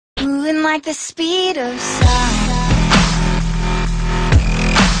moving like the speed of sound.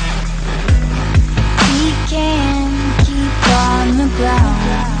 We can keep on the ground.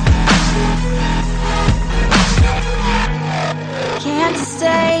 Can't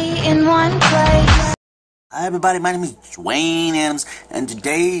stay in one place. Hi everybody, my name is Dwayne Adams, and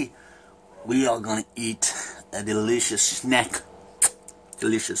today we are gonna eat a delicious snack.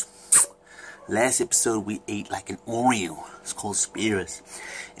 Delicious. Last episode we ate like an Oreo. It's called MOIRS.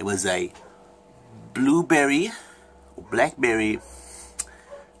 It was a blueberry, or blackberry,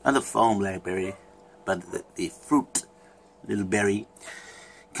 not the foam blackberry, but the fruit, little berry,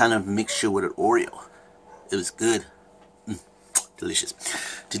 kind of mixture with an Oreo. It was good. Delicious.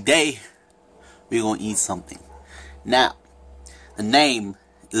 Today we're gonna eat something. Now, the name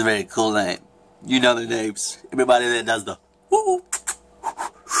is a very cool name. You know the names. Everybody that does the woo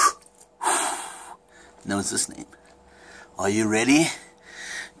knows this name. Are you ready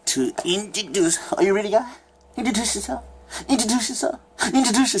to introduce? Are you ready, guy? Introduce yourself. Introduce yourself.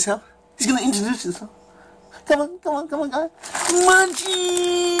 Introduce yourself. He's gonna introduce himself. Come on, come on, come on, guy.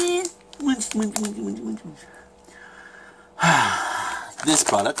 Munchies. Munchies. This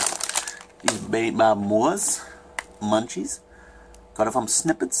product is made by MOIRS, Munchies. Got it from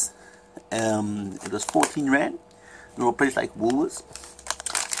Snippets. It was 14 rand. Little place like Woolworths.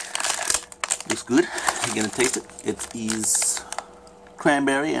 Looks good. You're gonna taste it. It is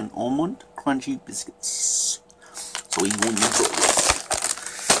cranberry and almond crunchy biscuits. So we're gonna enjoy this.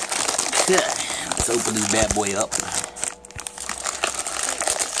 Okay, let's open this bad boy up.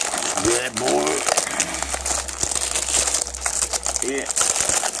 Good boy. Yeah.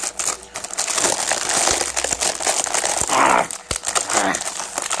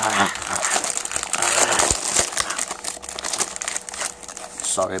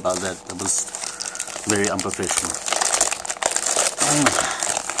 Sorry about that. That was very unprofessional.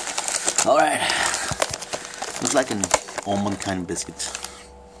 Alright. Looks like an almond kind of biscuit.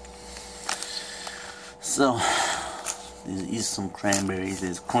 So, there's some cranberries.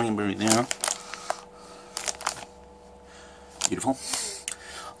 There's cranberry there. Beautiful.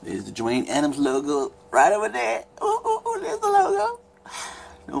 There's the Dwayne Adams logo right over there. Oh, there's the logo.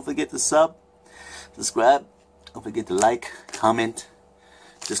 Don't forget to subscribe. Don't forget to like, comment.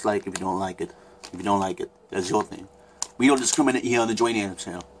 Just like if you don't like it. If you don't like it, that's your thing. We don't discriminate here on the Dwayne Adams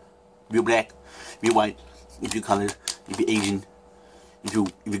channel. If you're black, if you're white, if you're colored, if you're Asian, if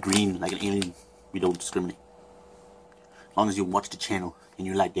you're green like an alien, we don't discriminate. As long as you watch the channel and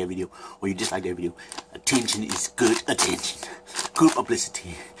you like their video or you dislike their video, attention is good attention. Good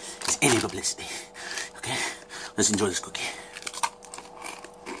publicity is any publicity. Okay? Let's enjoy this cookie.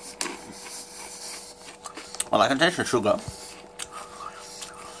 Well, I can taste the sugar.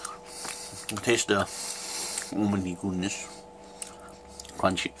 I can taste the almondy goodness.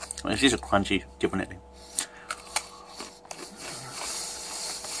 Crunchy. Well, this is a crunchy, definitely.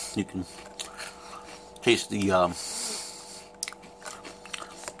 You can taste the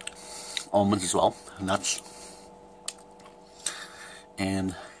almonds as well, nuts,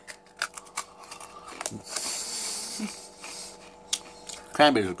 and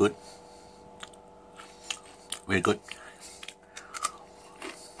cranberries are good. Very good.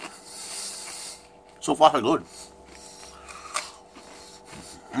 So far, so good.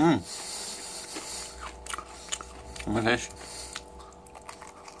 Let me taste.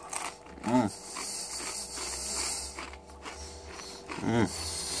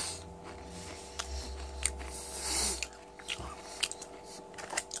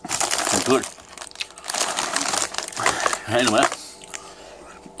 It's good. Anyway,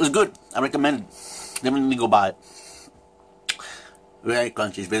 it's good. I recommend it. Definitely go buy it. Very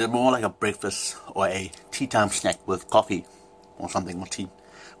crunchy. It's very more like a breakfast or a tea time snack with coffee or something, or tea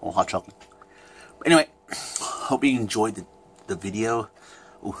or hot chocolate. But anyway, hope you enjoyed the video.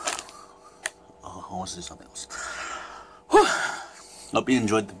 Ooh. Oh, I want to do something else. Whew. Hope you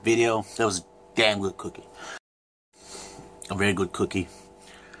enjoyed the video. That was a damn good cookie. A very good cookie.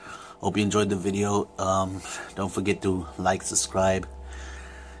 Hope you enjoyed the video. Don't forget to like, subscribe,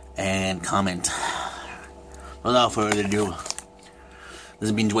 and comment. Without further ado, this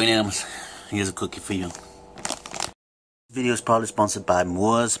has been Dwayne Adams. Here's a cookie for you. This video is proudly sponsored by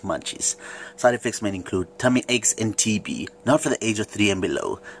MOIRS Munchies. Side effects may include tummy aches and TB. Not for the age of 3 and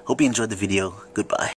below. Hope you enjoyed the video. Goodbye.